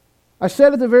I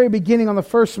said at the very beginning on the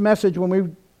first message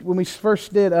when we first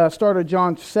started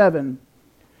John 7,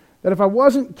 that if I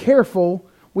wasn't careful,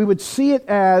 we would see it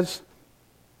as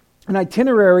an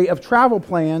itinerary of travel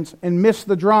plans and miss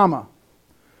the drama.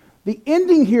 The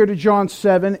ending here to John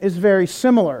 7 is very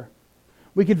similar.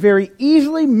 We could very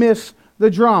easily miss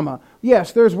the drama.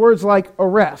 Yes, there's words like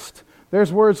arrest.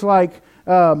 There's words like,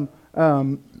 or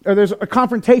there's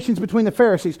confrontations between the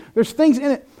Pharisees. There's things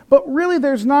in it, but really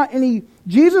there's not any,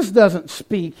 Jesus doesn't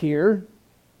speak here.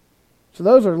 So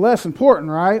those are less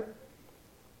important, right?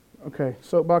 Okay,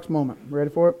 soapbox moment. Ready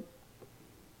for it?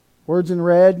 Words in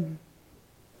red.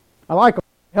 I like them.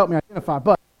 Help me identify,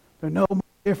 but they're no more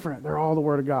different. They're all the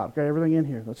Word of God. Okay, everything in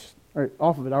here. Let's all right,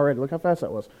 off of it already. Look how fast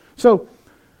that was. So,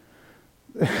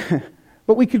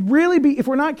 but we could really be, if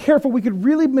we're not careful, we could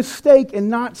really mistake and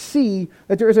not see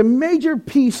that there is a major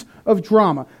piece of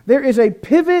drama. There is a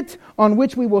pivot on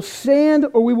which we will stand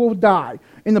or we will die.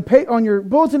 On your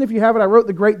bulletin, if you have it, I wrote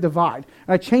the Great Divide.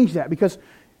 And I changed that because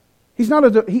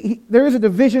there is a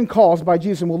division caused by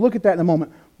Jesus, and we'll look at that in a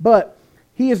moment. But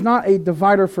He is not a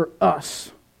divider for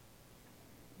us.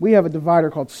 We have a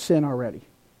divider called sin already.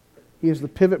 He is the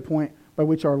pivot point by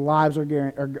which our lives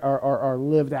are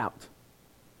lived out.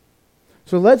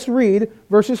 So let's read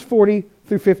verses 40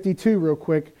 through 52 real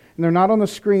quick. And they're not on the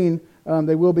screen.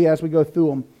 They will be as we go through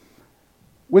them.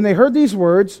 When they heard these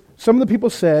words, some of the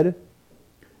people said,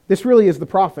 "This really is the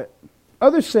prophet."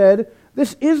 Others said,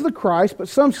 "This is the Christ," but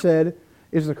some said,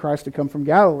 "Is the Christ to come from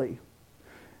Galilee?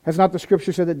 Has not the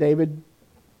Scripture said that David..."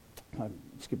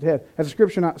 Skipped ahead. Has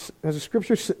the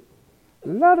Scripture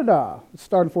Let's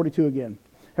start in 42 again.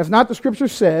 "Has not the Scripture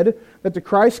said that the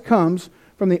Christ comes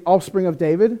from the offspring of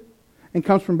David and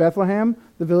comes from Bethlehem,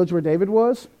 the village where David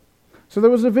was?" So there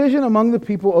was a division among the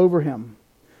people over him.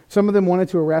 Some of them wanted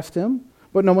to arrest him,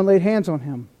 but no one laid hands on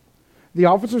him. The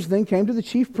officers then came to the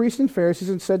chief priests and Pharisees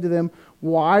and said to them,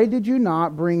 "Why did you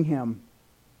not bring him?"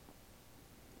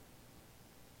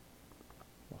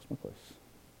 Lost my place.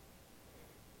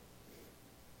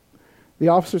 The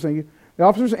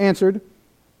officers answered,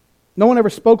 "No one ever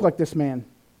spoke like this man."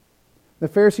 The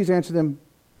Pharisees answered them,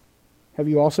 "Have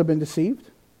you also been deceived?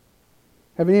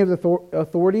 Have any of the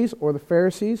authorities or the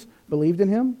Pharisees believed in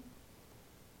him?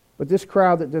 But this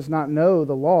crowd that does not know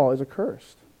the law is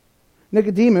accursed."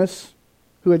 Nicodemus,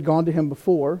 who had gone to him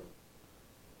before,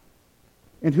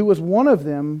 and who was one of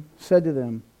them, said to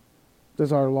them,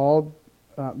 "Does our law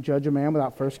judge a man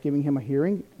without first giving him a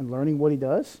hearing and learning what he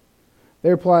does?"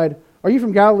 They replied, "Are you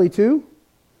from Galilee too?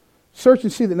 Search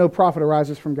and see that no prophet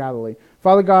arises from Galilee.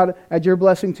 Father God, add your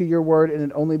blessing to your word, and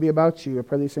it only be about you. I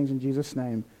pray these things in Jesus'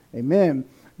 name. Amen."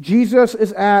 Jesus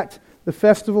is at the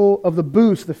festival of the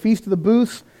booths, the Feast of the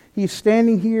Booths. He's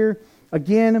standing here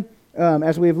again.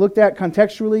 As we have looked at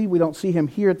contextually, we don't see him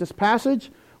here at this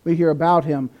passage. We hear about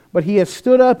him. But he has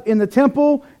stood up in the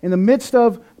temple in the midst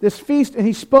of this feast, and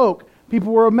he spoke.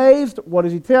 People were amazed. What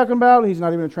is he talking about? He's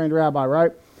not even a trained rabbi,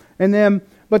 right?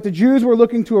 But the Jews were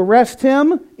looking to arrest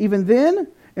him even then.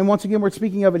 And once again, we're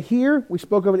speaking of it here. We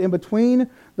spoke of it in between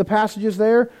the passages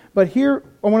there. But here,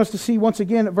 I want us to see once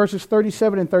again verses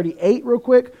 37 and 38 real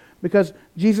quick, because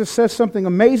Jesus says something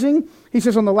amazing. He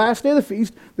says, "On the last day of the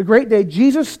feast, the great day,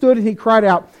 Jesus stood and he cried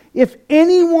out, 'If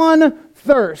anyone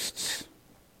thirsts,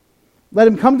 let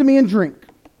him come to me and drink.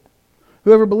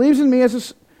 Whoever believes in me,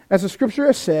 as the Scripture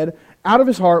has said, out of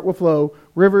his heart will flow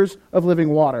rivers of living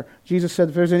water.'" Jesus said,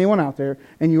 if there's anyone out there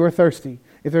and you are thirsty,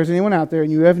 if there's anyone out there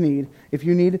and you have need, if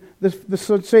you need the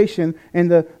sensation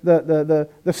and the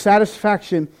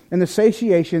satisfaction and the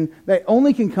satiation that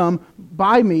only can come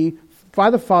by me, by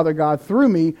the Father God, through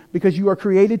me, because you are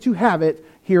created to have it,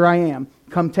 here I am.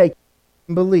 Come take it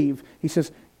and believe. He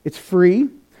says, it's free.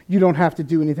 You don't have to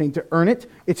do anything to earn it.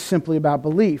 It's simply about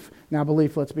belief. Now,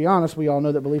 belief, let's be honest, we all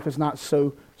know that belief is not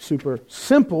so super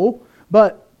simple,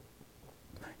 but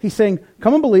he's saying,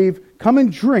 come and believe, come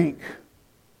and drink.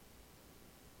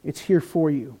 It's here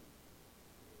for you.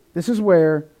 This is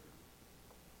where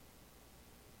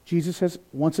Jesus has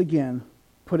once again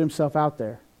put himself out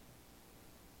there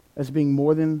as being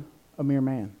more than a mere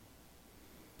man.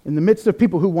 In the midst of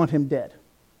people who want him dead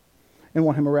and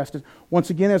want him arrested. Once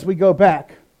again, as we go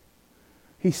back,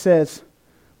 he says,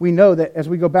 we know that as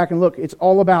we go back and look, it's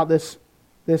all about this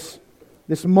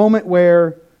moment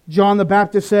where John the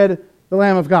Baptist said, the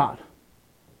Lamb of God.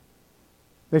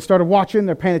 They started watching,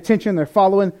 they're paying attention, they're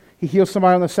following. He heals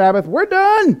somebody on the Sabbath. We're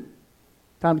done!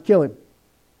 Time to kill him.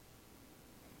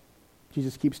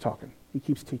 Jesus keeps talking. He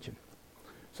keeps teaching.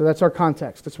 So that's our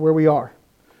context. That's where we are.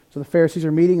 So the Pharisees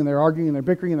are meeting and they're arguing and they're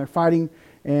bickering and they're fighting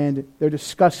and they're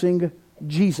discussing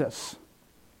Jesus.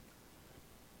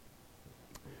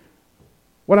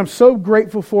 What I'm so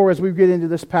grateful for as we get into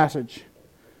this passage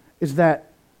is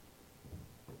that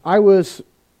I was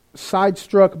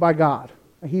sidestruck by God.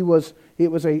 It was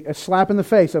a slap in the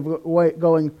face of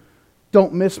going,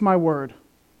 don't miss my word.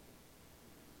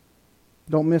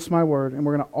 Don't miss my word. And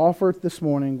we're going to offer this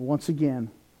morning, once again,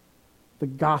 the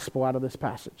gospel out of this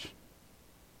passage.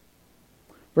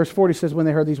 Verse 40 says, when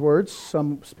they heard these words,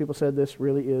 some people said this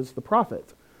really is the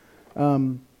prophet.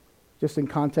 Just in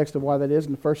context of why that is,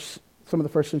 some of the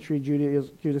first century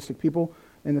Judaistic people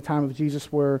in the time of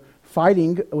Jesus were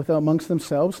fighting amongst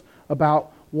themselves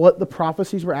about what the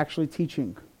prophecies were actually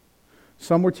teaching.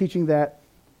 Some were teaching that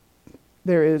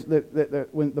there is that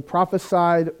when the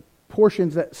prophesied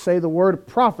portions that say the word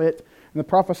prophet and the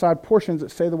prophesied portions that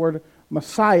say the word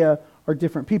Messiah are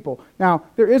different people. Now,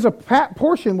 there is a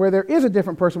portion where there is a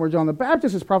different person where John the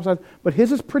Baptist is prophesied, but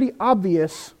his is pretty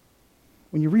obvious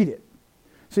when you read it.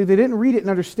 See, they didn't read it and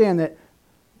understand that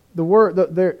the word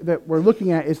that we're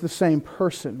looking at is the same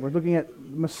person. We're looking at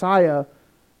Messiah,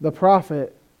 the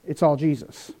prophet. It's all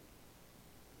Jesus.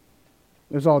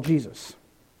 It's all Jesus.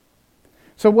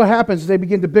 So what happens is they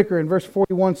begin to bicker. And verse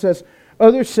 41 says,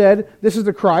 others said, this is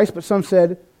the Christ, but some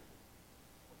said,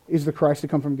 is the Christ to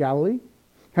come from Galilee?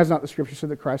 Has not the Scripture said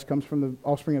that Christ comes from the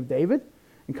offspring of David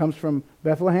and comes from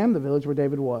Bethlehem, the village where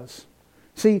David was?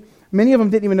 See, many of them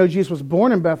didn't even know Jesus was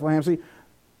born in Bethlehem. See,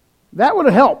 that would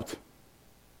have helped.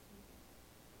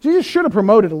 Jesus should have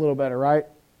promoted a little better, right?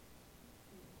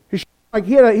 He should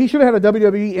have had a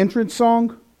WWE entrance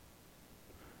song.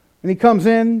 And he comes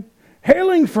in,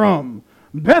 hailing from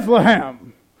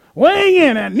Bethlehem, weighing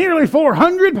in at nearly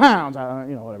 400 pounds.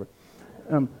 Whatever.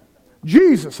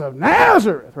 Jesus of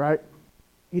Nazareth, right?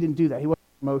 He didn't do that. He wasn't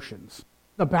emotions.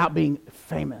 It wasn't about being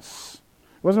famous.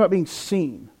 It wasn't about being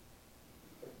seen.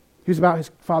 He was about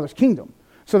his Father's kingdom.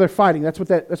 So they're fighting. That's what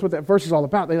that verse is all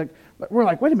about. We're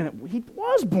like, wait a minute. He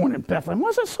was born in Bethlehem. Why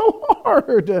is that so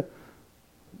hard?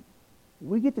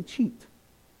 We get to cheat.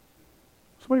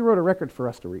 Somebody wrote a record for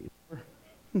us to read.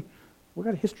 We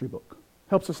got a history book.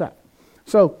 Helps us out.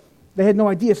 So they had no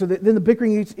idea. So then the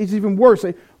bickering is even worse.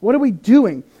 What are we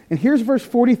doing? And here's verse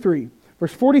 43.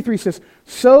 Verse 43 says,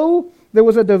 so there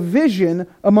was a division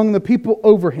among the people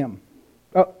over him.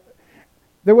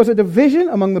 There was a division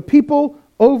among the people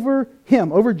over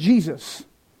him, over Jesus.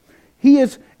 He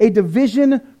is a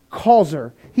division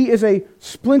causer. He is a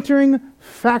splintering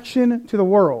faction to the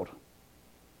world.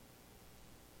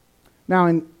 Now,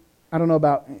 I don't know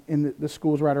about in the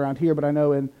schools right around here, but I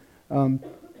know in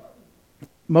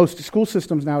most school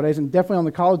systems nowadays, and definitely on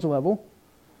the college level,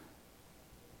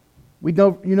 you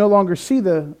no longer see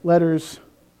the letters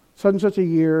such and such a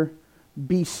year,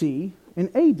 BC,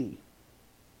 and AD.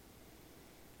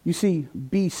 You see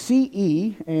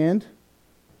BCE and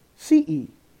CE.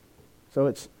 So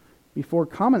it's before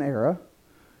Common Era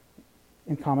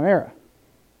and Common Era.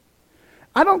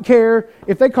 I don't care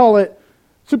if they call it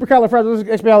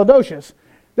supercalifragilisticexpialidocious.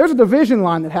 There's a division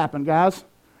line that happened, guys.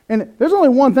 And there's only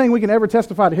one thing we can ever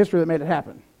testify to history that made it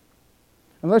happen.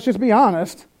 And let's just be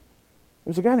honest. There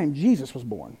was a guy named Jesus was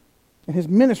born. And his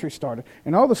ministry started.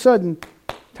 And all of a sudden,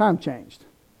 time changed.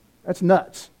 That's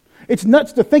nuts. It's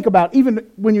nuts to think about, even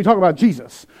when you talk about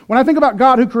Jesus. When I think about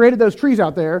God who created those trees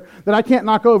out there that I can't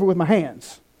knock over with my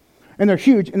hands, and they're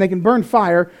huge, and they can burn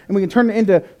fire, and we can turn it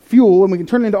into fuel, and we can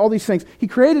turn it into all these things. He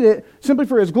created it simply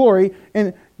for his glory,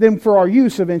 and then for our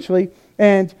use eventually,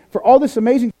 and for all this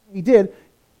amazing thing he did.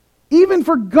 Even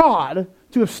for God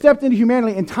to have stepped into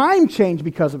humanity and time changed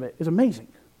because of it is amazing.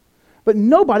 But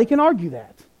nobody can argue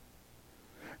that.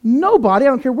 Nobody, I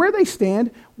don't care where they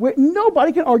stand,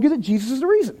 nobody can argue that Jesus is the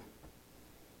reason.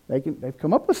 They've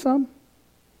come up with some,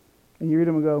 and you read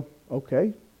them and go,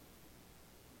 okay.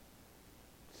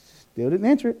 Still didn't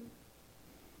answer it.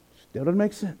 Still doesn't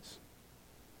make sense.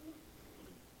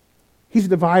 He's a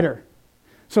divider.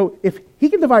 So if he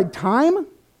can divide time,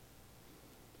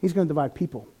 he's going to divide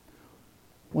people.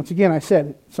 Once again, I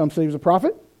said, some say he was a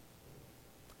prophet.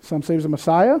 Some say he was a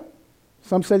Messiah.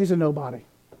 Some said he's a nobody.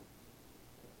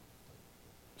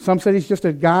 Some said he's just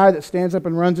a guy that stands up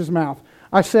and runs his mouth.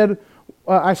 I said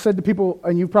to people,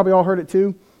 and you've probably all heard it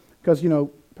too, because,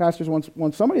 pastors,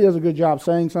 once somebody does a good job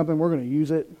saying something, we're going to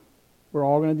use it. We're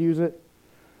all going to use it.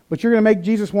 But you're going to make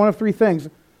Jesus one of three things.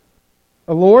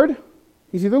 A Lord,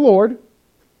 he's either Lord,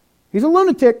 he's a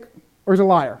lunatic, or he's a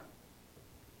liar.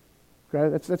 Okay,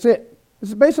 that's it. This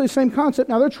is basically the same concept.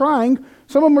 Now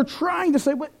some of them are trying to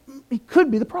say, well, he could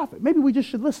be the prophet. Maybe we just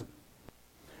should listen.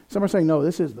 Some are saying, no,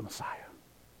 this is the Messiah.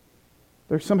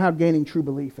 They're somehow gaining true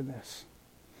belief in this.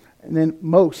 And then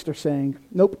most are saying,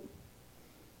 nope,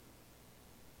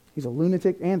 he's a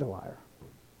lunatic and a liar.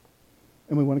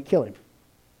 And we want to kill him.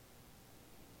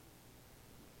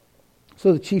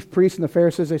 So the chief priests and the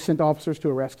Pharisees, they sent officers to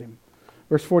arrest him.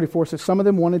 Verse 44 says, some of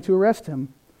them wanted to arrest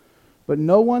him, but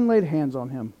no one laid hands on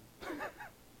him.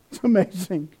 It's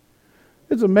amazing.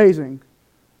 It's amazing.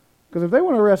 Because if they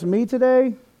want to arrest me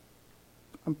today,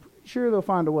 I'm pretty sure they'll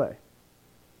find a way.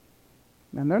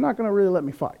 And they're not going to really let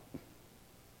me fight.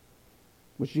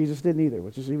 Which Jesus didn't either,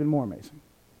 which is even more amazing.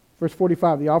 Verse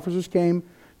 45, the officers came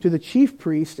to the chief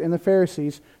priests and the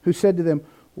Pharisees, who said to them,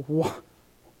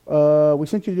 we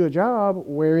sent you to do a job.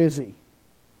 Where is he?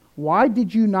 Why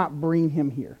did you not bring him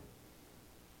here?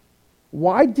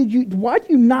 Why do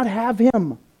you not have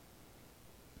him?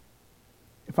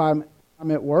 If I'm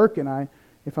at work and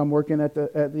if I'm working at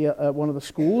one of the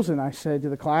schools and I said to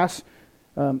the class,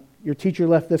 your teacher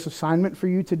left this assignment for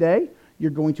you today.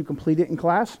 You're going to complete it in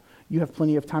class. You have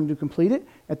plenty of time to complete it.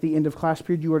 At the end of class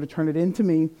period, you are to turn it in to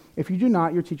me. If you do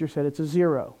not, your teacher said it's a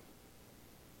 0.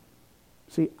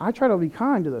 See, I try to be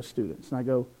kind to those students. And I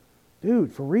go,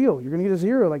 dude, for real, you're going to get a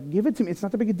 0. Like, give it to me. It's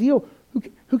not that big a deal.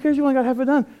 Who cares you only got half it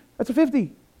done? That's a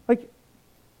 50. Like,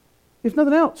 if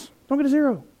nothing else, don't get a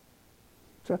 0.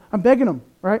 So I'm begging them,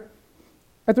 right?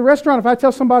 At the restaurant, if I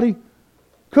tell somebody,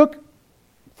 cook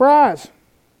fries,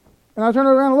 and I turn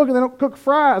around and look and they don't cook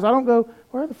fries, I don't go,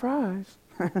 where are the fries?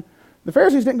 The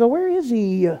Pharisees didn't go, where is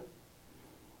he?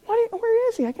 Where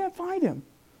is he? I can't find him.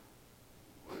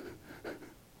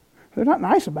 They're not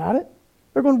nice about it.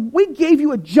 They're going, we gave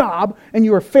you a job and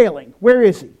you are failing. Where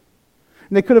is he? And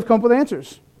they could have come up with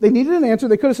answers. They needed an answer.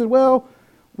 They could have said, well,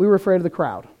 we were afraid of the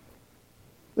crowd.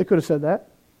 They could have said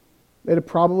that. They'd have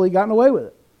probably gotten away with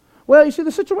it. Well, you see,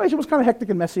 the situation was kind of hectic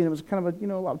and messy, and it was kind of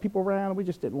a lot of people around, and we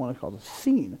just didn't want to cause a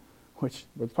scene, which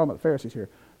we're talking about the Pharisees here.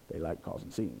 They like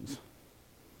causing scenes.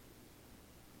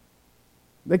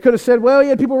 They could have said, well, he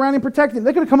had people around him protecting him.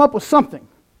 They could have come up with something,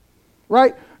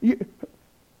 right?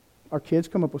 Our kids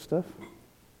come up with stuff,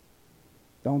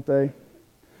 don't they?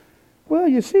 Well,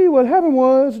 you see, what happened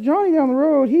was Johnny down the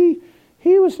road, he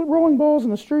was rolling balls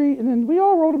in the street, and then we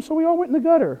all rolled him, so we all went in the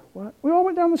gutter. What? We all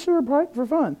went down the sewer pipe for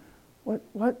fun. What?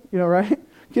 Right?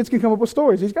 Kids can come up with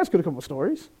stories. These guys could have come up with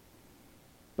stories.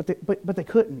 But they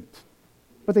couldn't.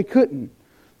 But they couldn't.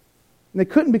 And they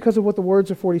couldn't because of what the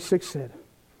words of 46 said.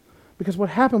 Because what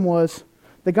happened was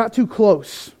they got too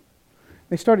close.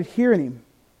 They started hearing him.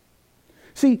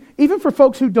 See, even for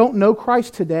folks who don't know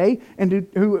Christ today and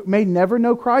who may never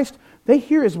know Christ, they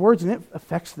hear his words and it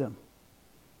affects them.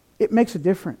 It makes a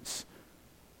difference.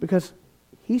 Because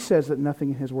he says that nothing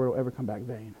in his word will ever come back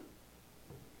vain.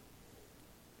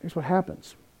 Here's what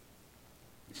happens.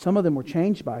 Some of them were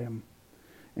changed by him.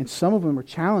 And some of them were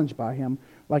challenged by him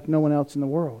like no one else in the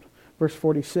world. Verse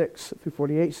 46 through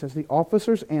 48 says, the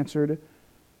officers answered,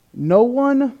 no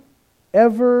one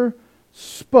ever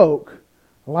spoke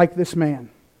like this man. And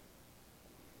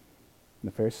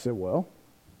the Pharisees said, well,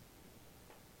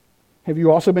 have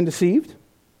you also been deceived?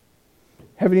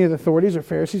 Have any of the authorities or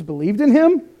Pharisees believed in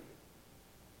him?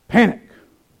 Panic,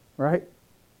 right?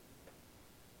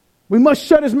 We must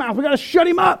shut his mouth. We got to shut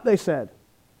him up, they said.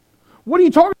 What are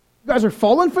you talking about? You guys are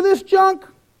falling for this junk?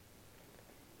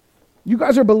 You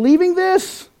guys are believing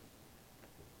this?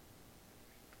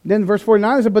 Then verse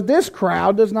 49 they said, but this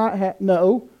crowd does not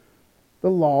know the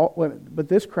law. But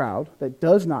this crowd that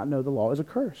does not know the law is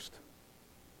accursed.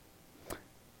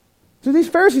 So these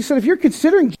Pharisees said, if you're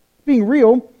considering being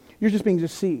real, you're just being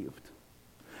deceived.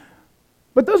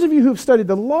 But those of you who have studied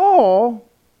the law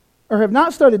or have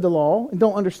not studied the law and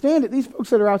don't understand it, these folks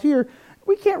that are out here,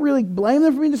 we can't really blame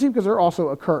them for being deceived because they're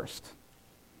also accursed.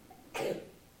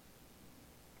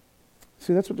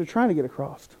 See, that's what they're trying to get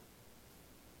across.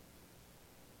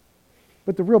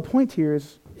 But the real point here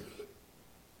is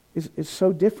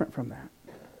so different from that.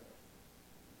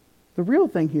 The real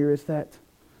thing here is that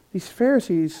these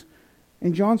Pharisees,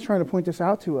 and John's trying to point this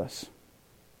out to us,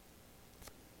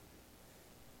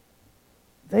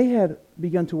 they had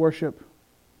begun to worship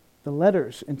the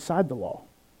letters inside the law.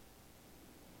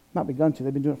 Not begun to,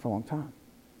 they've been doing it for a long time.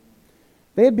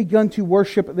 They had begun to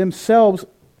worship themselves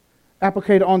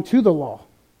applied onto the law.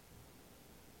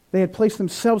 They had placed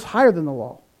themselves higher than the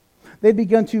law. They had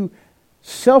begun to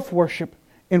self-worship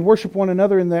and worship one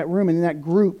another in that room and in that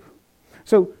group.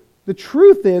 So the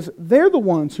truth is, they're the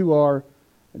ones who are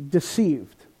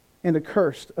deceived and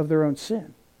accursed of their own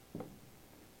sin.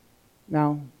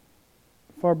 Now,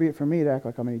 far be it from me to act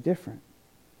like I'm any different.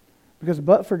 Because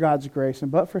but for God's grace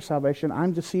and but for salvation,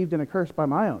 I'm deceived and accursed by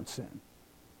my own sin.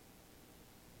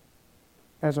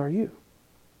 As are you.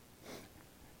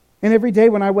 And every day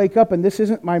when I wake up and this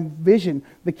isn't my vision,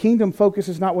 the kingdom focus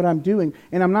is not what I'm doing,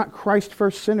 and I'm not Christ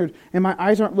first centered, and my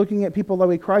eyes aren't looking at people the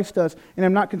way Christ does, and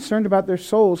I'm not concerned about their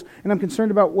souls, and I'm concerned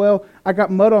about, well, I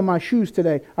got mud on my shoes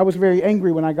today. I was very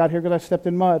angry when I got here because I stepped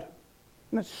in mud.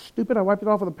 And that's stupid. I wiped it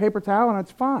off with a paper towel and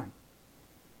it's fine.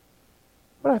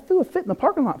 But I threw a fit in the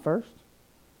parking lot first.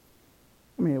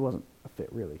 I mean, it wasn't a fit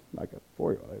really, like a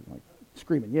 4-year-old. I didn't like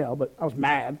scream and yell, but I was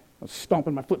mad. I was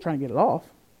stomping my foot trying to get it off.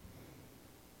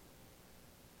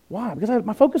 Why? Because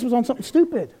my focus was on something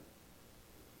stupid.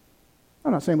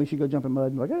 I'm not saying we should go jump in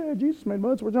mud and be like, hey, Jesus made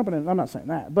mud, so we're jumping in it. I'm not saying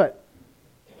that, but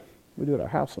we do it at our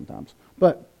house sometimes.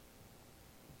 But,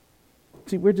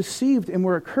 see, we're deceived and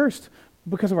we're accursed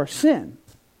because of our sin.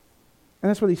 And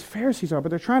that's where these Pharisees are,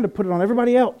 but they're trying to put it on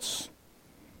everybody else.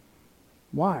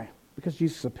 Why? Because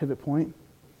Jesus is a pivot point.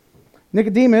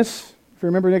 Nicodemus, if you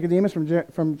remember Nicodemus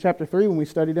from chapter 3 when we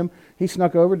studied him, he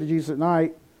snuck over to Jesus at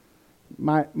night.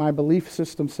 My belief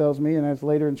system tells me, and as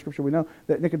later in Scripture we know,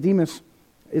 that Nicodemus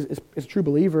is a true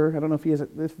believer. I don't know if he is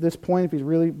at this point, if he's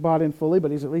really bought in fully, but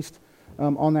he's at least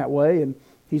on that way, and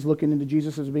he's looking into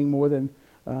Jesus as being more than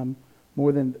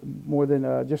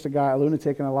just a guy, a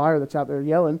lunatic and a liar that's out there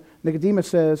yelling. Nicodemus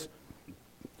says,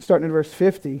 starting in verse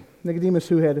 50, Nicodemus,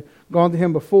 who had gone to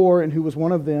him before and who was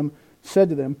one of them, said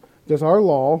to them, does our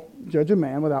law judge a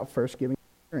man without first giving him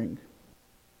hearing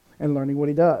and learning what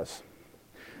he does?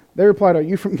 They replied, are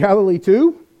you from Galilee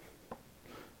too?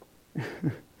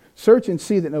 Search and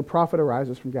see that no prophet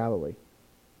arises from Galilee.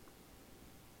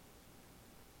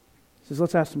 He says,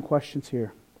 let's ask some questions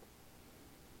here.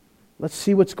 Let's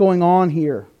see what's going on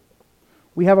here.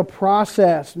 We have a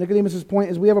process. Nicodemus' point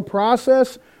is we have a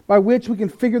process by which we can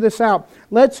figure this out.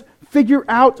 Let's figure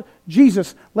out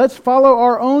Jesus. Let's follow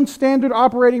our own standard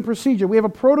operating procedure. We have a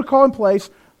protocol in place.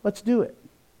 Let's do it.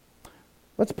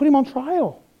 Let's put him on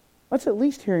trial. Let's at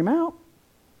least hear him out.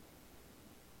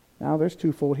 Now, there's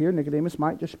twofold here. Nicodemus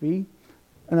might just be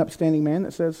an upstanding man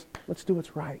that says, let's do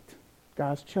what's right.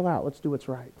 Guys, chill out. Let's do what's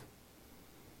right.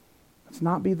 Let's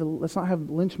not have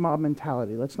lynch mob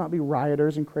mentality. Let's not be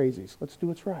rioters and crazies. Let's do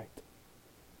what's right.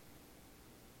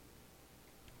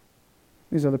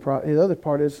 The other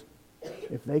part is,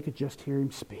 if they could just hear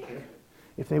him speak,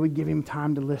 if they would give him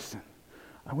time to listen.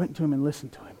 I went to him and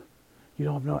listened to him. You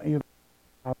don't know.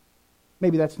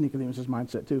 Maybe that's Nicodemus'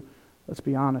 mindset too. Let's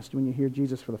be honest. When you hear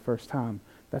Jesus for the first time,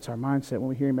 that's our mindset. When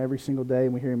we hear him every single day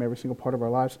and we hear him every single part of our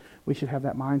lives, we should have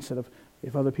that mindset of,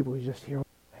 if other people could just hear what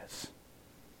he says.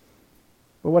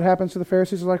 But what happens to the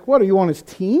Pharisees? They're like, what, are you on his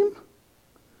team?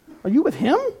 Are you with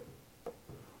him?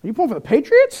 Are you pulling for the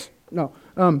Patriots? No,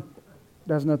 that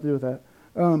has nothing to do with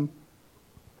that.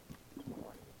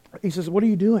 He says, what are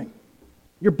you doing?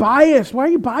 You're biased. Why are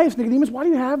you biased, Nicodemus? Why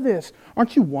do you have this?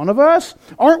 Aren't you one of us?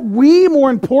 Aren't we more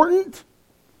important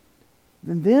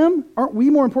than them? Aren't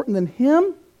we more important than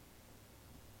him?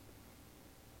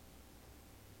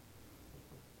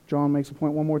 John makes a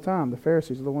point one more time. The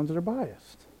Pharisees are the ones that are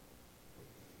biased.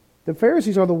 The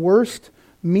Pharisees are the worst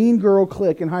mean girl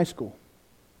clique in high school.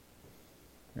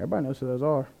 Everybody knows who those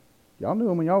are. Y'all knew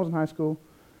them when y'all was in high school.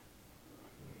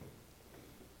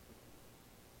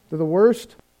 They're the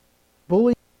worst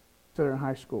bullies that are in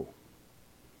high school.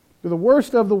 They're the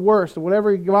worst of the worst.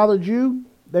 Whatever bothered you,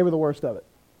 they were the worst of it.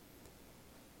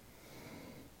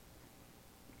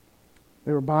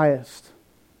 They were biased.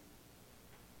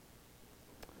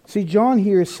 See, John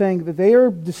here is saying that they are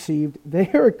deceived, they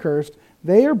are accursed,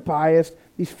 they are biased.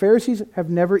 These Pharisees have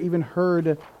never even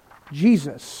heard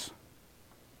Jesus.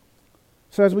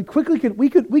 So as we could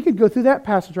go through that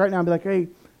passage right now and be like, hey,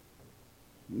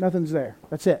 nothing's there.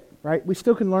 That's it, right? We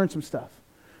still can learn some stuff.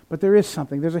 But there is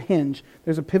something. There's a hinge.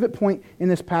 There's a pivot point in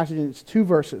this passage, and it's 2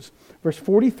 verses. Verse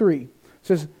 43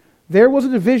 says, there was a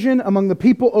division among the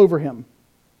people over him.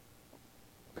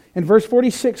 And verse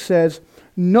 46 says,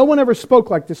 no one ever spoke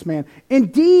like this man.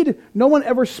 Indeed, no one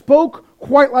ever spoke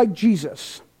quite like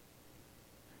Jesus.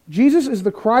 Jesus is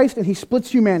the Christ, and he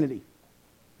splits humanity.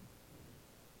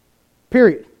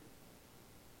 Period.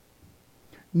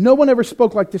 No one ever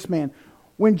spoke like this man.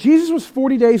 When Jesus was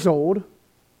 40 days old,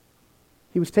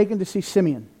 he was taken to see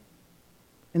Simeon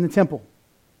in the temple.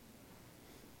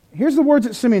 Here's the words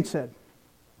that Simeon said.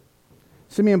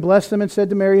 Simeon blessed him and said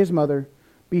to Mary his mother,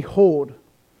 behold,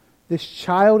 this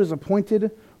child is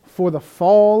appointed for the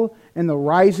fall and the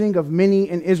rising of many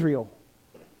in Israel.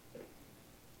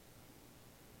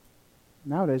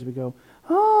 Nowadays we go,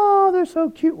 oh, they're so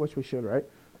cute, which we should, right?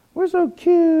 We're so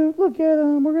cute. Look at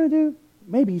them. We're going to do,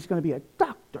 maybe he's going to be a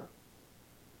doctor.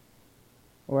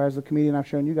 Or as the comedian I've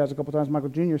shown you guys a couple times, Michael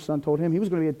Jr.'s son told him he was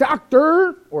going to be a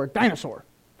doctor or a dinosaur.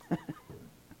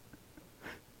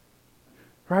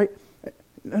 Right?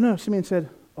 No, Simeon said,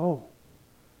 oh,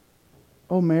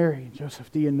 Mary and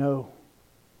Joseph, do you know?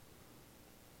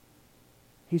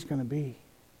 He's going to be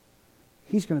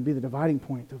the dividing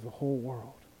point of the whole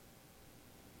world.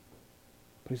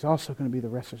 But he's also going to be the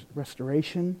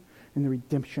restoration and the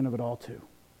redemption of it all too.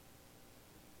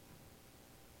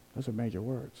 Those are major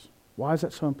words. Why is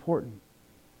that so important?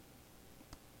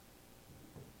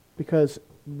 Because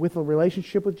with a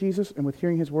relationship with Jesus and with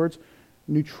hearing his words,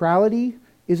 neutrality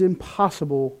is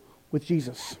impossible with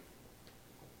Jesus.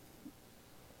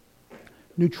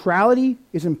 Neutrality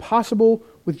is impossible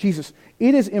with Jesus.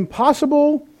 It is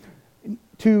impossible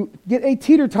to get a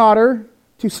teeter-totter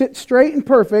to sit straight and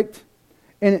perfect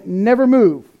and it never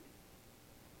move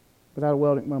without a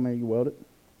welding. Well, maybe you weld it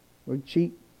or you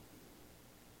cheat.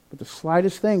 But the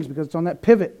slightest things, because it's on that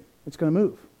pivot, it's going to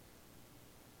move.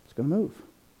 It's going to move.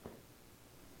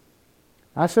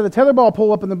 I set a tetherball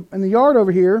pole up in the yard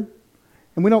over here,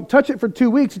 and we don't touch it for 2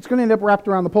 weeks, it's going to end up wrapped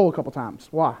around the pole a couple times.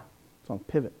 Why? It's on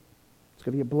a pivot. It's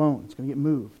going to get blown. It's going to get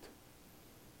moved.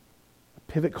 A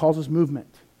pivot causes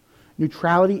movement.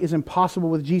 Neutrality is impossible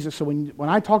with Jesus. So when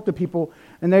I talk to people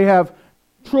and they have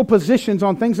neutral positions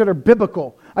on things that are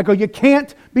biblical, I go, you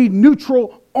can't be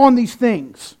neutral on these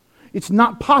things. It's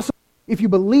not possible if you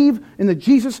believe in the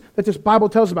Jesus that this Bible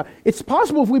tells us about. It's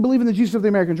possible if we believe in the Jesus of the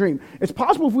American dream. It's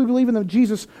possible if we believe in the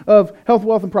Jesus of health,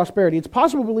 wealth, and prosperity. It's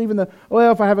possible to believe in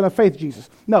if I have enough faith, Jesus.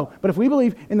 No, but if we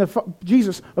believe in the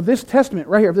Jesus of this Testament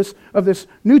right here, of this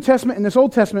New Testament and this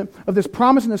Old Testament, of this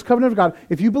promise and this covenant of God,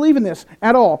 if you believe in this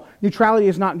at all, neutrality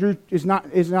is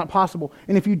not possible.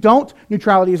 And if you don't,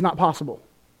 neutrality is not possible.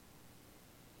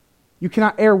 You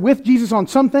cannot err with Jesus on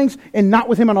some things and not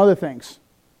with him on other things.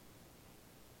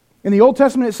 In the Old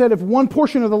Testament, it said if one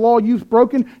portion of the law you've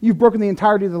broken the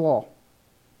entirety of the law.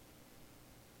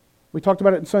 We talked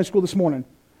about it in Sunday school this morning.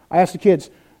 I asked the kids,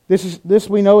 this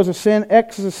we know is a sin,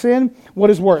 X is a sin,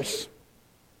 what is worse?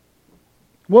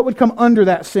 What would come under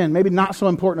that sin? Maybe not so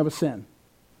important of a sin.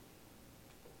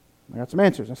 I got some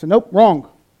answers. I said, nope, wrong.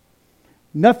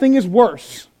 Nothing is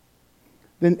worse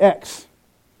than X.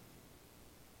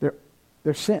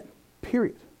 They're sin,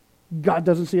 period. God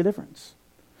doesn't see a difference.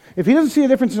 If he doesn't see a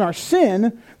difference in our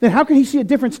sin, then how can he see a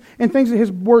difference in things that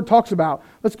his word talks about?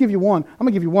 Let's give you one. I'm going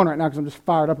to give you one right now because I'm just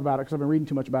fired up about it because I've been reading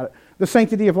too much about it. The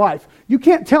sanctity of life. You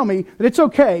can't tell me that it's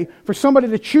okay for somebody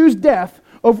to choose death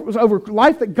over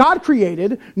life that God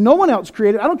created, no one else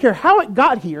created. I don't care how it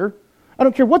got here. I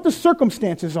don't care what the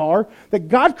circumstances are, that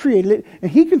God created it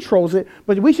and he controls it,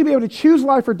 but we should be able to choose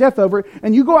life or death over it,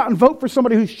 and you go out and vote for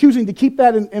somebody who's choosing to keep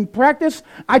that in practice,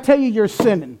 I tell you, you're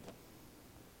sinning.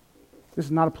 This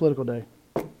is not a political day.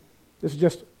 This is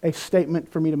just a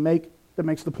statement for me to make that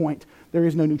makes the point. There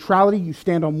is no neutrality. You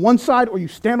stand on one side or you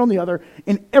stand on the other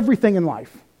in everything in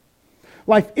life.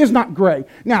 Life is not gray.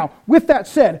 Now, with that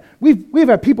said, we've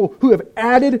had people who have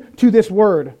added to this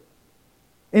word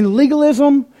in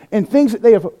legalism and things that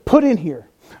they have put in here.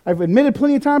 I've admitted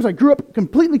plenty of times I grew up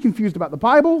completely confused about the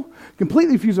Bible,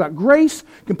 completely confused about grace,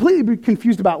 completely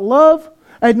confused about love.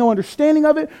 I had no understanding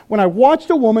of it when I watched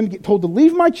a woman get told to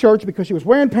leave my church because she was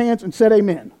wearing pants and said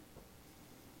amen.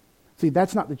 See,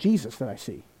 that's not the Jesus that I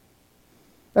see.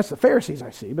 That's the Pharisees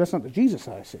I see, but that's not the Jesus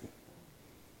that I see.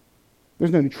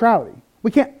 There's no neutrality.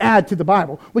 We can't add to the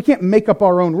Bible. We can't make up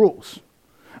our own rules.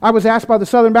 I was asked by the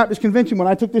Southern Baptist Convention when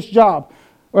I took this job,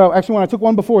 well, actually when I took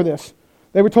one before this,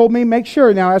 they were told me, make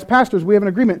sure now as pastors we have an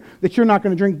agreement that you're not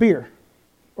going to drink beer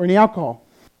or any alcohol.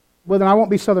 Well, then I won't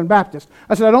be Southern Baptist.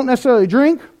 I said, I don't necessarily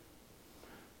drink,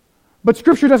 but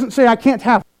Scripture doesn't say I can't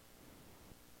have.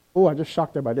 Oh, I just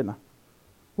shocked everybody, didn't I?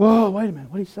 Whoa, wait a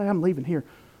minute. What did he say? I'm leaving here.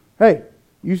 Hey,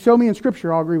 you show me in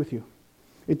Scripture, I'll agree with you.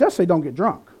 It does say don't get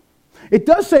drunk. It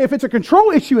does say if it's a control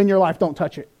issue in your life, don't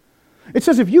touch it. It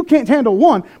says if you can't handle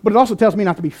one, but it also tells me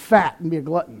not to be fat and be a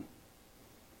glutton.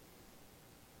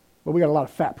 But we got a lot of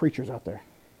fat preachers out there.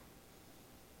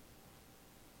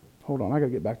 Hold on, I got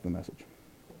to get back to the message.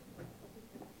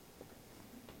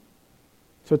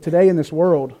 So today in this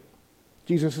world,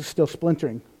 Jesus is still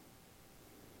splintering.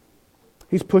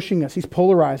 He's pushing us. He's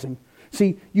polarizing.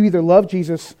 See, you either love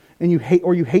Jesus and you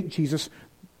hate Jesus.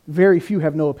 Very few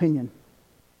have no opinion.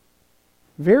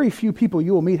 Very few people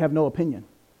you will meet have no opinion.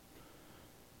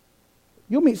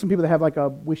 You'll meet some people that have like a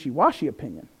wishy-washy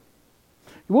opinion.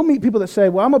 You will meet people that say,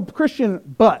 well, I'm a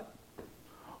Christian, but.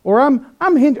 Or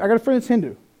I'm Hindu. I got a friend that's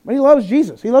Hindu. But he loves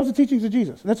Jesus. He loves the teachings of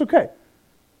Jesus. And that's okay.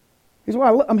 He said,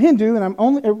 well, I'm Hindu and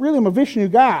I'm a Vishnu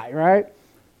guy, right?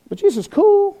 But Jesus is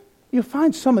cool. You'll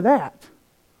find some of that.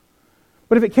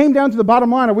 But if it came down to the bottom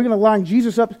line, are we going to line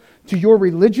Jesus up to your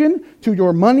religion, to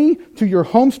your money, to your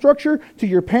home structure, to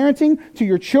your parenting, to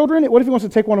your children? What if he wants to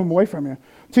take one of them away from you?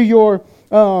 To your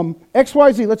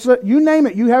XYZ, you name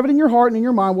it. You have it in your heart and in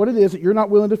your mind what it is that you're not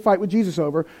willing to fight with Jesus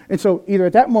over. And so either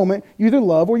at that moment, you either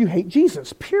love or you hate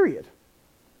Jesus, period.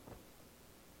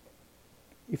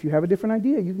 If you have a different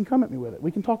idea, you can come at me with it.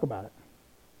 We can talk about it.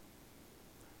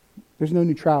 There's no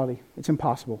neutrality. It's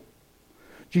impossible.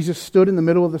 Jesus stood in the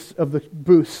middle of the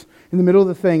booths, in the middle of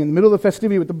the thing, in the middle of the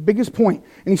festivity with the biggest point,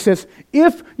 and he says,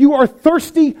 if you are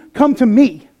thirsty, come to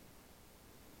me.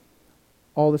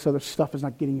 All this other stuff is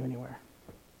not getting you anywhere.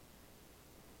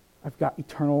 I've got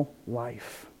eternal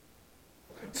life.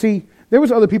 See, there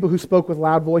was other people who spoke with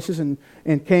loud voices and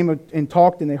came and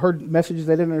talked, and they heard messages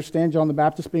they didn't understand, John the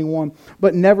Baptist being one,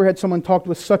 but never had someone talked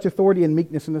with such authority and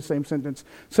meekness in the same sentence,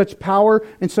 such power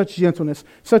and such gentleness,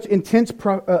 such intense,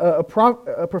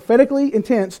 prophetically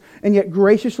intense, and yet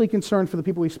graciously concerned for the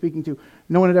people he's speaking to.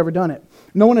 No one had ever done it.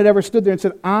 No one had ever stood there and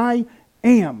said, I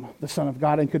am the Son of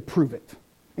God, and could prove it,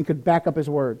 and could back up his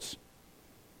words.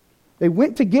 They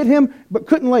went to get him, but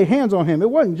couldn't lay hands on him. It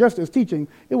wasn't just his teaching.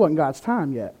 It wasn't God's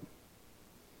time yet.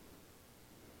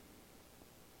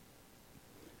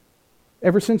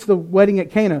 Ever since the wedding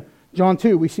at Cana, John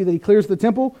 2, we see that he clears the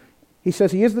temple. He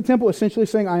says he is the temple, essentially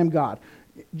saying, I am God.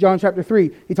 John chapter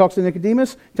 3, he talks to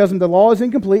Nicodemus, tells him the law is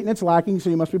incomplete and it's lacking, so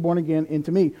you must be born again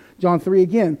into me. John 3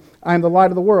 again, I am the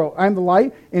light of the world. I am the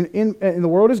light, and the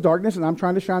world is darkness, and I'm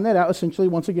trying to shine that out. Essentially,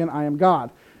 once again, I am God.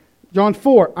 John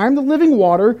 4, I am the living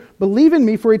water. Believe in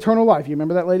me for eternal life. You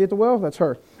remember that lady at the well? That's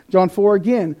her. John 4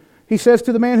 again, he says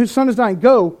to the man whose son is dying,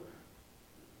 go,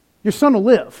 your son will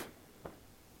live.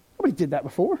 Nobody did that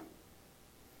before.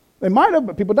 They might have,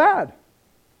 but people died.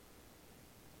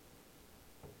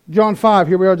 John 5,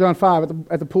 here we are, John 5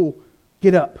 at the pool.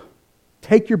 Get up,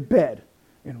 take your bed,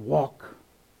 and walk.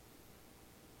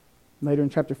 Later in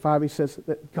chapter 5, he says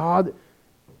that God,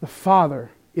 the Father,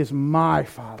 is my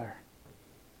Father.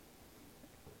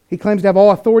 He claims to have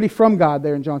all authority from God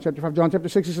there in John chapter 5. John chapter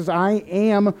 6, he says, I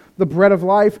am the bread of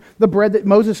life. The bread that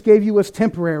Moses gave you was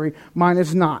temporary. Mine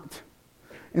is not.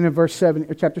 And in verse 7,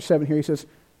 or chapter 7 here, he says,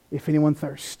 if anyone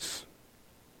thirsts.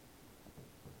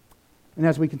 And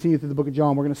as we continue through the book of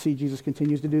John, we're going to see Jesus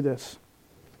continues to do this.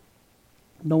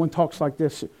 No one talks like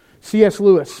this. C.S.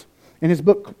 Lewis, in his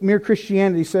book Mere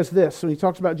Christianity, says this when he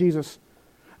talks about Jesus.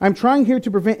 I'm trying here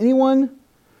to prevent anyone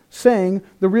saying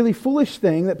the really foolish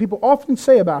thing that people often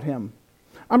say about him.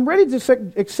 I'm ready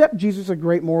to accept Jesus as a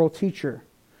great moral teacher,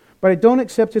 but I don't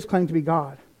accept his claim to be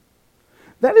God.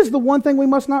 That is the one thing we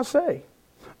must not say.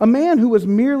 A man who was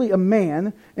merely a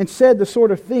man and said the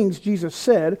sort of things Jesus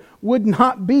said would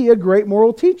not be a great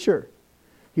moral teacher.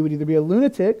 He would either be a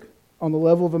lunatic on the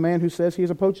level of a man who says he is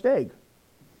a poached egg,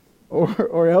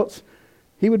 or else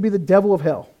he would be the devil of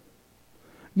hell.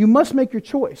 You must make your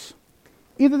choice.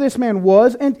 Either this man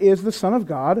was and is the Son of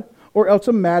God, or else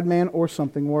a madman or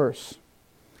something worse.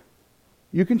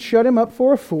 You can shut him up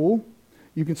for a fool,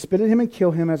 you can spit at him and kill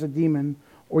him as a demon,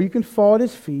 or you can fall at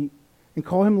his feet and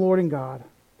call him Lord and God.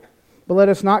 But let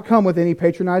us not come with any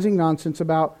patronizing nonsense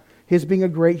about his being a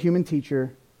great human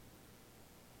teacher.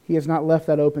 He has not left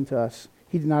that open to us.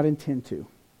 He did not intend to.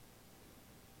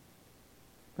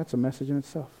 That's a message in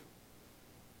itself.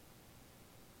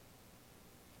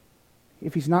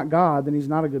 If he's not God, then he's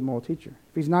not a good moral teacher.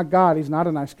 If he's not God, he's not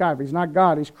a nice guy. If he's not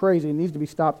God, he's crazy and needs to be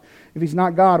stopped. If he's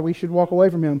not God, we should walk away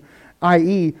from him.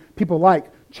 I.e., people like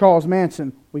Charles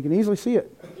Manson. We can easily see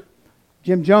it.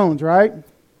 Jim Jones, right?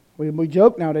 We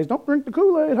joke nowadays, don't drink the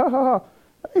Kool-Aid, ha ha ha.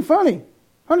 That ain't funny.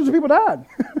 Hundreds of people died.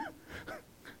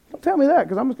 Don't tell me that,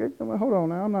 because I'm scared. Hold on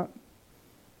now, I'm not.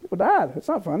 People died. It's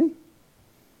not funny.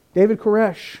 David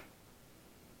Koresh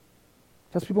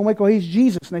tells people, well, he's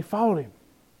Jesus, and they followed him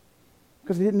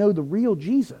because they didn't know the real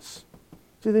Jesus.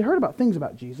 See, they heard about things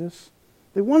about Jesus.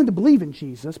 They wanted to believe in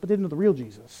Jesus, but they didn't know the real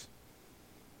Jesus.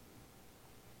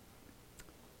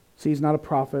 See, he's not a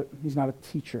prophet. He's not a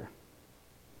teacher.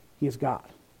 He is God.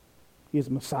 He is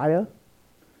Messiah.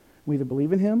 We either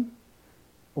believe in him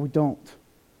or we don't.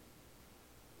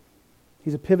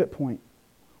 He's a pivot point.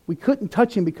 We couldn't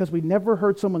touch him because we never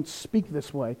heard someone speak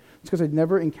this way. It's because they'd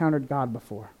never encountered God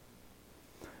before.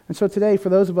 And so today, for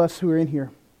those of us who are in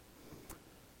here,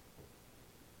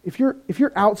 if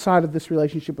you're outside of this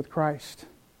relationship with Christ,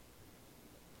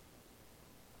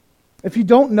 if you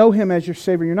don't know him as your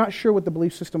Savior, you're not sure what the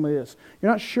belief system is, you're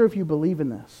not sure if you believe in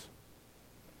this,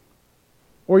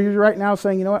 or you're right now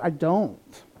saying, you know what, I don't.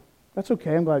 That's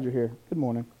okay, I'm glad you're here. Good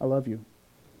morning, I love you.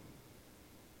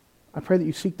 I pray that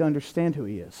you seek to understand who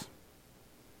he is.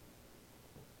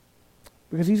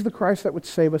 Because he's the Christ that would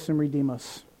save us and redeem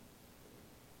us.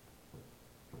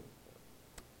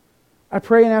 I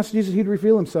pray and ask Jesus He'd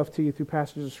reveal Himself to you through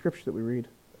passages of Scripture that we read,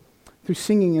 through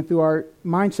singing and through our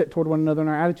mindset toward one another and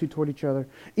our attitude toward each other.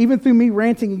 Even through me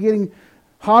ranting and getting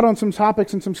hot on some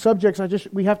topics and some subjects,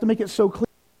 we have to make it so clear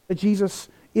that Jesus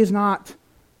is not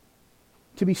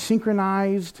to be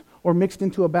synchronized or mixed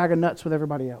into a bag of nuts with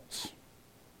everybody else.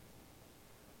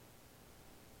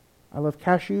 I love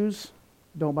cashews.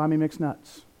 Don't buy me mixed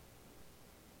nuts.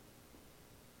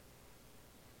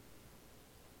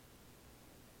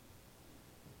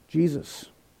 Jesus.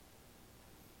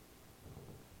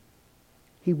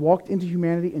 He walked into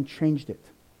humanity and changed it.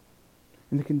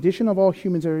 And the condition of all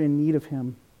humans are in need of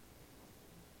Him.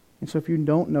 And so if you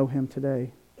don't know Him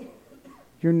today,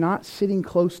 you're not sitting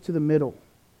close to the middle.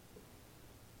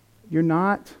 You're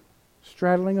not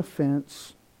straddling a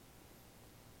fence.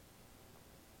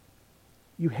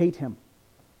 You hate Him.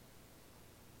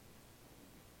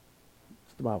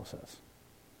 That's what the Bible says.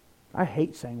 I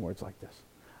hate saying words like this.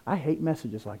 I hate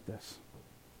messages like this.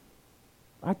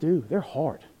 I do. They're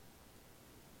hard.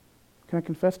 Can I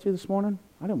confess to you this morning?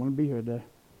 I didn't want to be here today.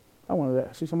 I wanted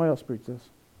to see somebody else preach this.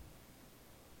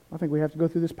 I think we have to go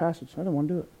through this passage. I didn't want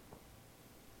to do it.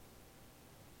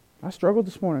 I struggled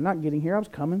this morning, not getting here. I was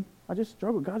coming. I just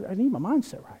struggled. God, I need my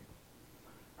mindset right.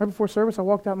 Right before service, I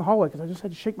walked out in the hallway because I just had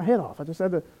to shake my head off. I just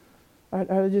had to,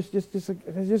 just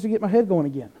to get my head going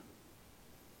again.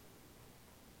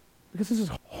 Because this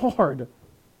is hard.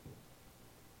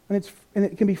 And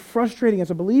it can be frustrating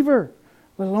as a believer,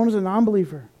 let alone as a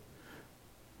non-believer.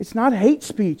 It's not hate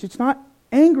speech. It's not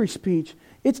angry speech.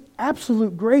 It's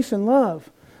absolute grace and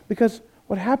love. Because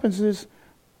what happens is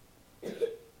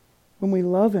when we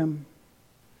love Him,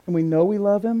 and we know we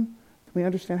love Him, we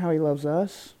understand how He loves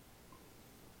us,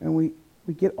 and we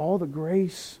get all the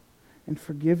grace and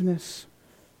forgiveness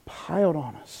piled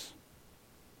on us.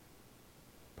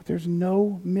 But there's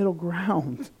no middle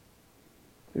ground.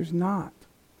 There's not.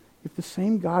 If the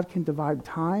same God can divide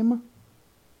time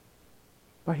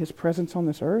by His presence on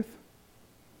this earth,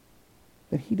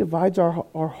 then He divides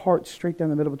our hearts straight down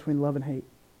the middle between love and hate.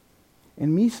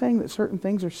 And me saying that certain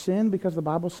things are sin because the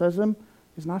Bible says them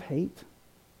is not hate.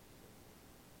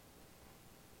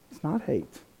 It's not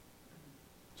hate.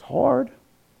 It's hard.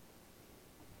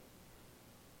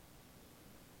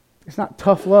 It's not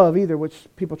tough love either, which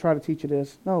people try to teach it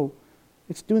is. No,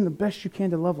 it's doing the best you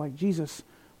can to love like Jesus.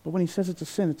 But when He says it's a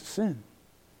sin, it's a sin.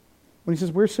 When He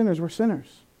says we're sinners, we're sinners.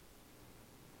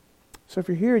 So if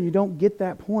you're here and you don't get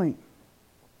that point,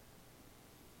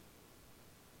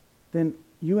 then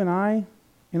you and I,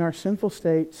 in our sinful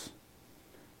states,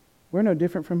 we're no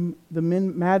different from the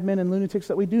madmen and lunatics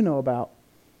that we do know about.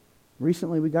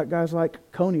 Recently, we got guys like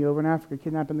Coney over in Africa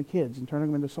kidnapping the kids and turning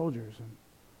them into soldiers. And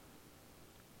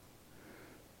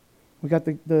we got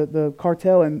the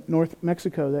cartel in North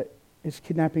Mexico that is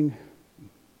kidnapping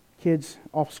kids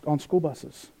on school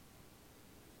buses.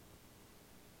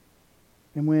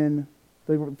 And when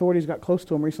the authorities got close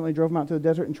to them recently, drove them out to the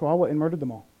desert in Chihuahua and murdered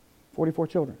them all. 44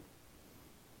 children.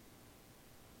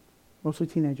 Mostly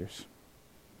teenagers.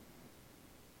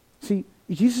 See,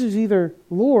 Jesus is either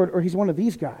Lord or He's one of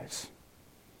these guys.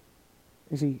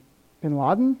 Is He Bin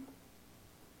Laden?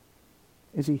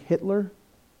 Is He Hitler?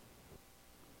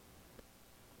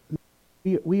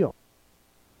 We are.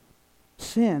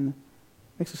 Sin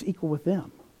makes us equal with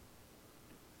them.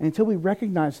 And until we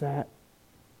recognize that,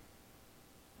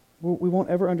 we won't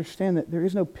ever understand that there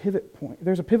is no pivot point.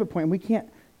 There's a pivot point, and we can't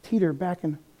teeter back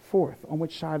and forth on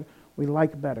which side we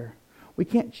like better. We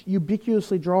can't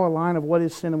ubiquitously draw a line of what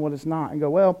is sin and what is not and go,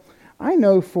 well, I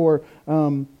know for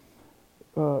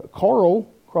Carl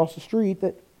across the street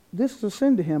that this is a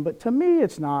sin to him, but to me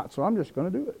it's not, so I'm just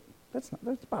going to do it.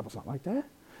 The Bible's not like that.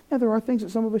 Now, there are things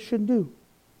that some of us shouldn't do.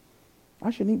 I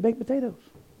shouldn't eat baked potatoes.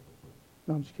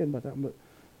 No, I'm just kidding about that one, but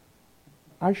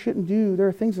there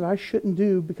are things that I shouldn't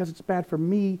do because it's bad for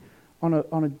me on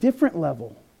a different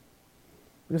level.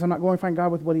 Because I'm not glorifying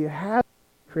God with what He has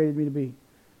created me to be.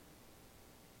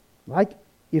 Like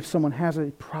if someone has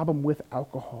a problem with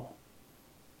alcohol,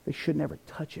 they should never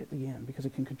touch it again because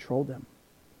it can control them.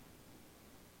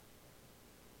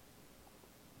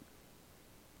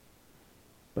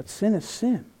 But sin is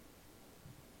sin.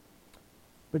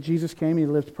 But Jesus came and He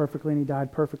lived perfectly and He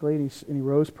died perfectly and He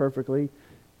rose perfectly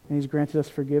and He's granted us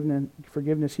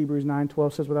forgiveness. Hebrews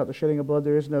 9:12 says, without the shedding of blood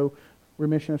there is no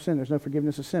remission of sin. There's no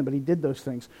forgiveness of sin. But He did those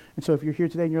things. And so if you're here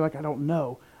today and you're like, I don't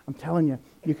know, I'm telling you,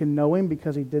 you can know Him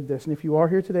because He did this. And if you are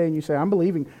here today and you say, I'm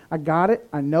believing, I got it,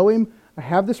 I know Him, I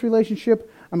have this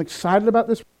relationship, I'm excited about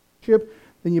this relationship,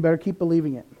 then you better keep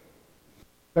believing it.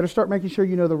 Better start making sure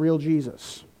you know the real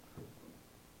Jesus.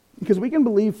 Because we can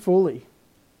believe fully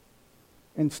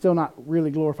and still not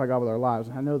really glorify God with our lives.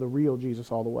 And I know the real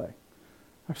Jesus all the way.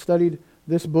 I've studied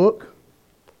this book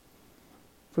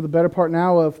for the better part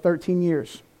now of 13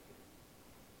 years.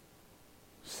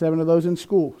 6 of those in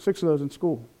school.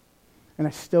 And I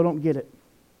still don't get it.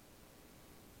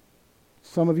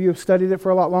 Some of you have studied it for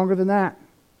a lot longer than that.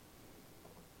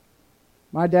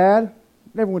 My dad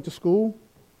never went to school.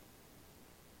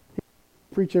 He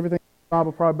preached everything in the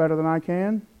Bible probably better than I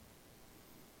can.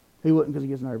 He wouldn't because he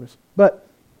gets nervous. But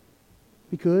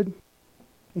he could.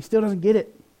 He still doesn't get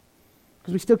it.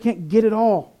 Because we still can't get it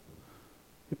all.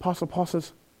 The Apostle Paul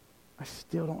says, I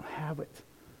still don't have it.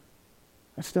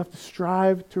 I still have to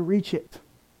strive to reach it.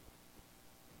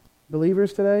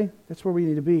 Believers today, that's where we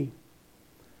need to be.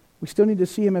 We still need to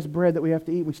see Him as bread that we have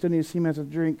to eat. We still need to see Him as a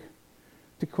drink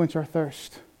to quench our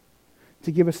thirst,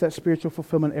 to give us that spiritual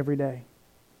fulfillment every day.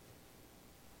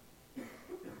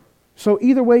 So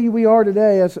either way we are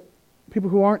today, as people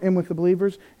who aren't in with the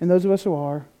believers, and those of us who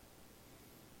are,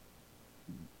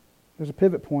 there's a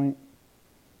pivot point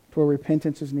to where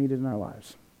repentance is needed in our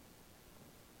lives.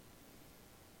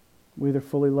 We either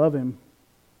fully love Him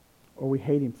or we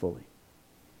hate Him fully.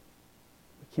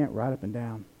 We can't ride up and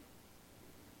down.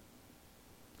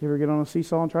 You ever get on a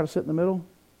seesaw and try to sit in the middle?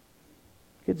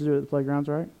 Kids do it at the playgrounds,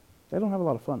 right? They don't have a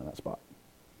lot of fun in that spot.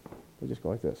 They just go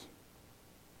like this.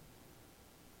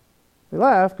 They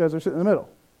laugh because they're sitting in the middle.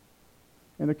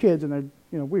 And they're kids and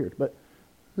they're, weird. But,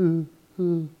 they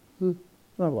don't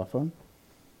have a lot of fun.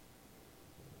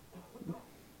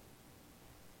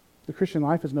 The Christian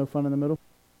life is no fun in the middle.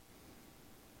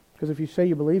 Because if you say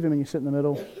you believe Him and you sit in the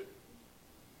middle,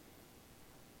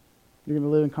 you're going to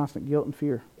live in constant guilt and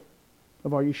fear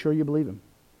of, are you sure you believe Him?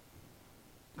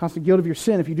 Constant guilt of your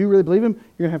sin. If you do really believe Him,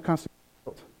 you're going to have constant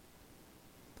guilt.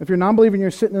 If you're a non-believer and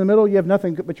you're sitting in the middle, you have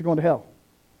nothing but you're going to hell.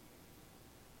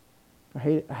 I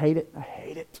hate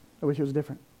it. I wish it was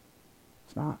different.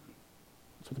 It's not.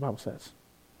 That's what the Bible says.